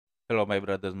Hello, my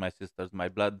brothers, my sisters, my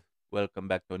blood. Welcome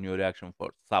back to a new reaction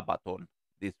for Sabaton.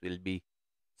 This will be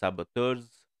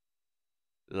Saboteurs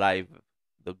live,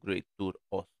 the Great Tour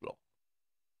Oslo.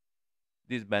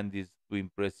 This band is too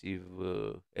impressive,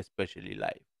 especially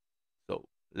live. So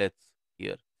let's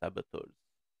hear Saboteurs.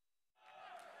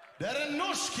 Det är en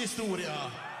norsk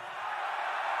historia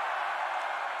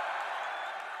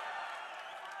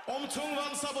om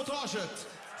tungvannssabotaget.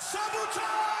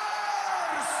 Saboteurs!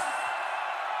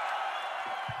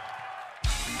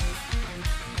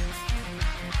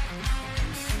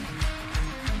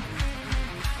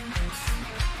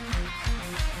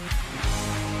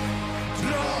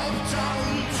 Drop down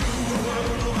to a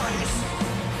world of ice,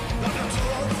 like a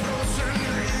tall frozen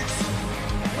lakes,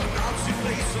 a Nazi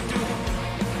place of doom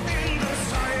in the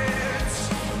science.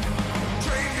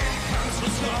 Training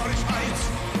cancels large heights,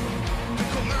 the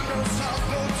commando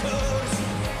saboteurs,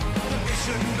 the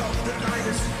mission of the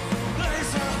night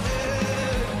lays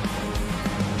ahead.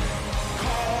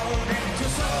 Called into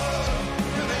serve,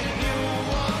 and they knew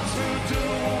what to do.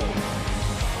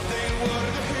 They were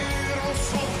the heroes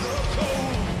of the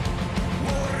cold,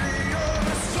 warrior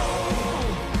soul.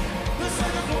 This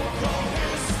is the book of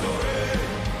history.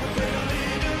 They played a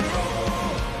leading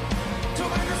role to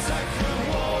win the second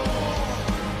war.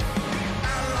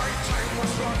 Allied time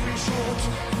was running short,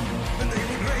 and they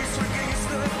would race against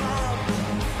the mob.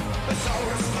 As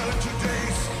hours fell to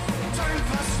days, time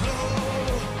passed slow.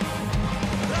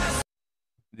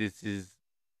 This is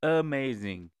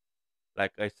amazing.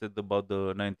 Like I said about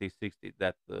the 1960,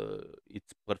 that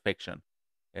it's perfection.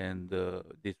 And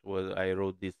this was I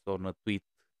wrote this on a tweet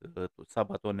to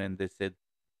Sabaton, and they said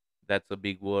that's a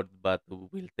big word, but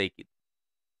we'll take it,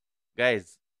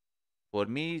 guys. For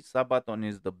me, Sabaton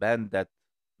is the band that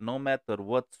no matter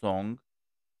what song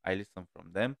I listen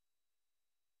from them,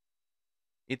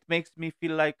 it makes me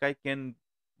feel like I can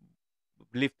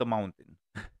lift a mountain.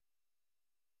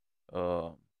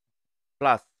 Uh,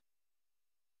 Plus,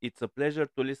 it's a pleasure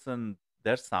to listen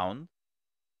their sound.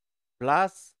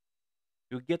 Plus,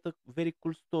 you get a very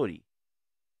cool story.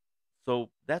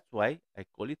 So that's why I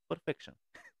call it perfection.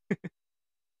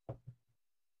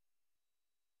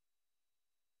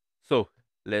 So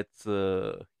let's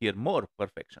hear more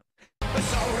perfection.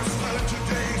 As hours fell to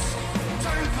days,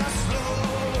 time passed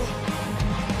slow.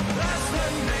 As the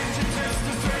nation test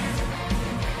the strength,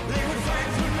 they would fight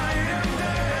through night and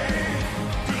day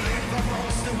to live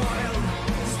amongst the wild,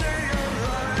 stay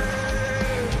alive.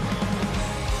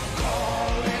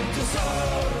 Calling to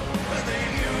serve, and they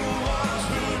knew what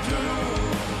to do.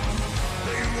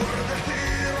 They were the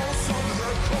heroes of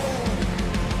the cold,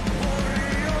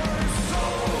 warrior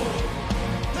soul.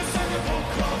 They sang a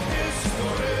book of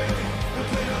history. They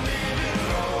played a leading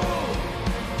role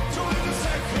to win the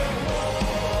second war.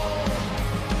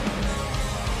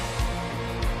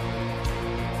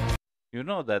 You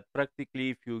know that practically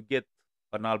if you get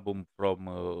an album from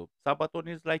Sabaton,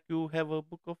 is like you have a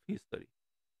book of history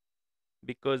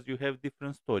because you have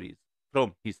different stories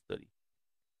from history.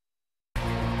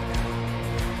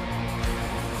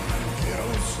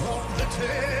 Heroes of the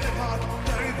Telemark,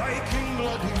 their Viking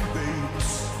bloody babes.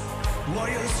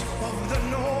 Warriors of the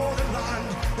northern land,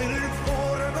 they live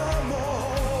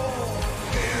forevermore.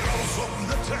 Heroes of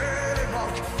the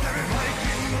Telemark, their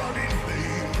Viking bloody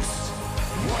babes.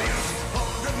 Warriors of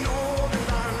the northern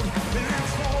land, they live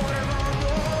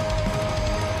forevermore.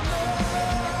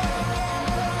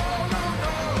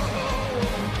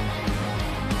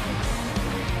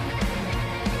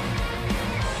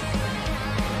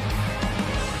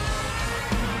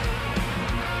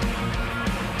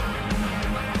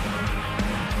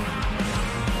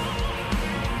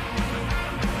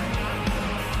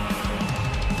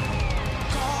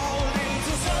 Called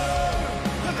into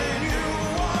serve, and they knew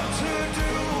what to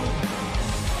do.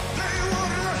 They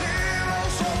were the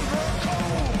heroes of the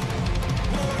cold,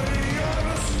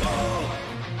 warriors soul.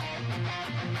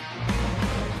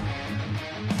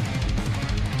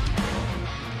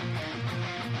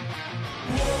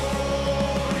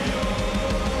 Warrior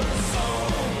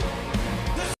soul.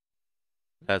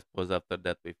 Let's pause after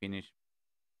that we finish.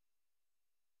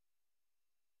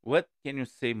 What can you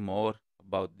say more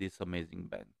about this amazing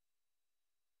band?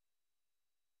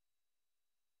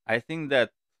 I think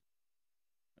that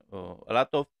a lot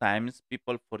of times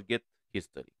people forget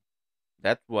history.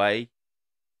 That's why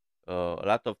a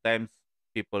lot of times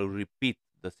people repeat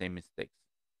the same mistakes.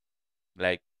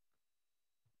 Like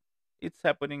it's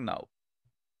happening now,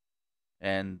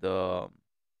 and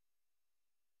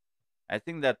I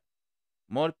think that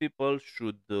more people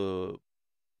should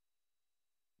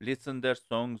listen their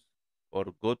songs or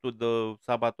go to the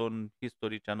Sabaton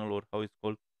History channel or how it's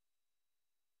called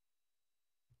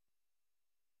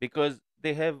because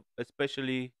they have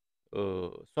especially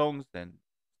songs and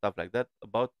stuff like that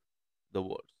about the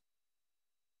wars.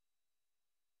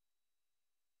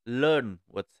 Learn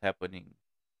what's happening.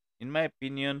 In my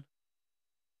opinion,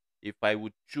 if I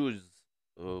would choose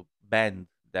a band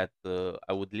that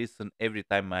I would listen every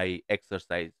time I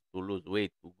exercise to lose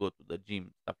weight, to go to the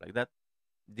gym, stuff like that,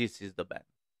 this is the band.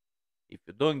 If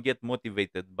you don't get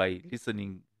motivated by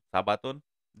listening Sabaton,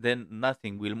 then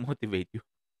nothing will motivate you.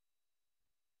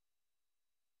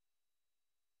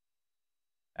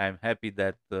 I'm happy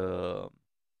that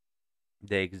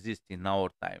they exist in our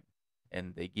time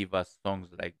and they give us songs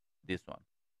like this one.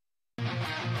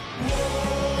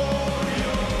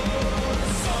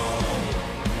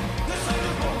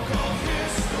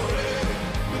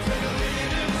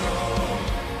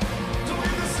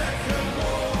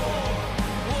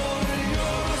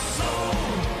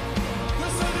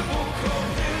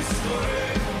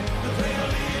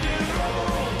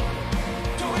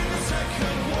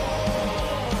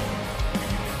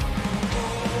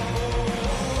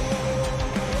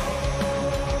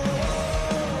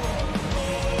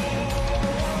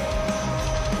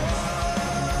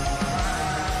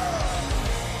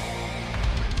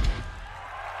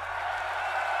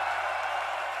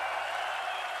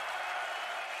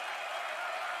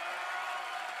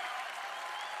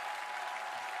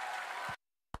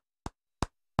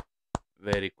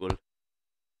 Very cool.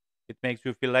 It makes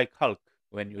you feel like Hulk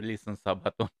when you listen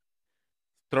Sabaton.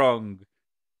 Strong,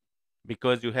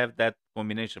 because you have that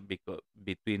combination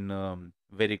between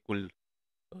very cool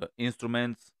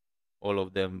instruments. All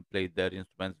of them play their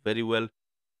instruments very well,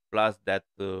 plus that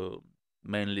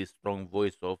mainly strong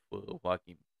voice of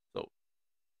Joaquin. So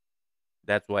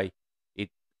that's why it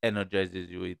energizes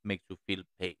you. It makes you feel,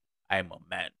 hey, I'm a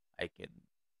man. I can,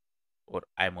 or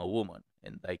I'm a woman,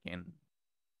 and I can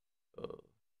uh,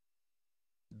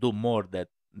 do more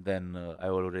than I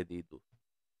already do.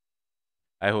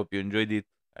 I hope you enjoyed it.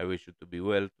 I wish you to be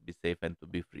well, to be safe, and to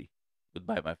be free.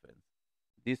 Goodbye, my friends.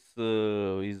 This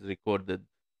is recorded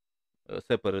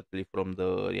separately from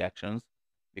the reactions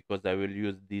because I will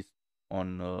use this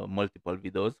on multiple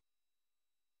videos.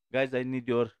 Guys, I need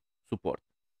your support.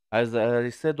 As I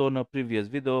said on a previous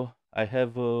video, I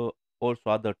have also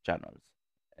other channels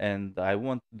and I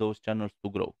want those channels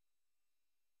to grow.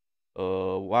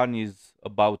 One is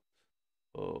about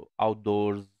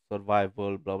outdoors,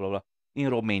 survival, blah blah blah, in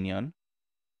Romanian,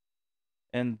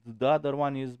 and the other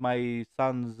one is my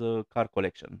son's car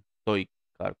collection, toy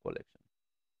car collection,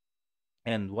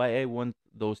 and why I want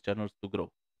those channels to grow.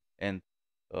 And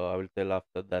I will tell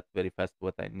after that very fast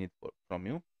what I need from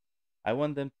you. I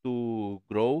want them to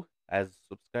grow as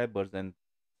subscribers and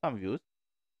some views,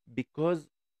 because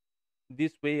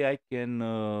this way I can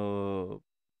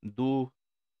do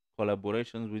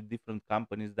collaborations with different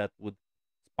companies that would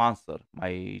sponsor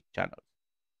my channels.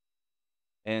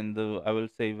 And I will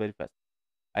say very fast.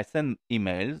 I send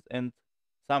emails and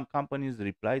some companies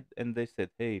replied and they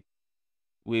said, "Hey,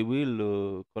 we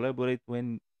will collaborate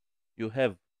when you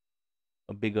have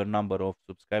a bigger number of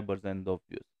subscribers and of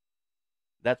views."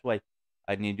 That's why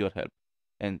I need your help.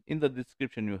 And in the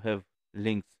description, you have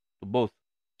links to both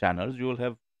channels. You will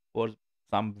have for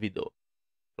some video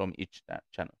from each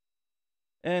channel.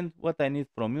 And what I need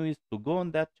from you is to go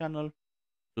on that channel,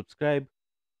 subscribe,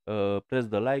 press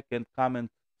the like, and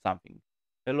comment something.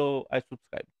 Hello, I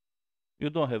subscribe. You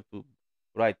don't have to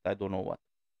write, I don't know what.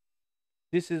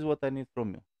 This is what I need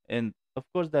from you. And of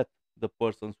course, that the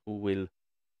persons who will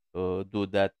do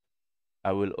that,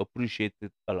 I will appreciate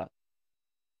it a lot.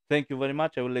 Thank you very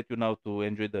much. I will let you now to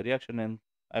enjoy the reaction, and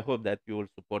I hope that you will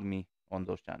support me on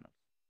those channels.